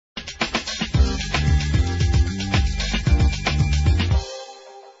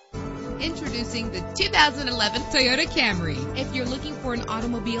Introducing the 2011 Toyota Camry. If you're looking for an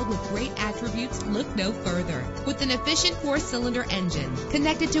automobile with great attributes, look no further. With an efficient 4-cylinder engine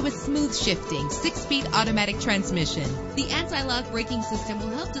connected to a smooth shifting 6-speed automatic transmission, the anti-lock braking system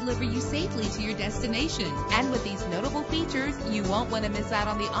will help deliver you safely to your destination. And with these notable features, you won't want to miss out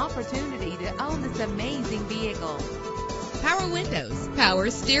on the opportunity to own this amazing vehicle. Power windows, power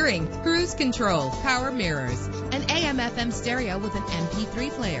steering, cruise control, power mirrors, an AM/FM stereo with an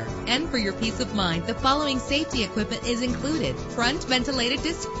MP3 player. And for your peace of mind, the following safety equipment is included: front ventilated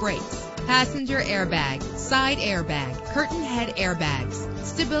disc brakes, passenger airbag, side airbag, curtain head airbags,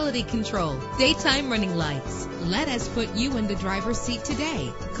 stability control, daytime running lights. Let us put you in the driver's seat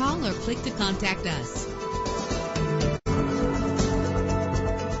today. Call or click to contact us.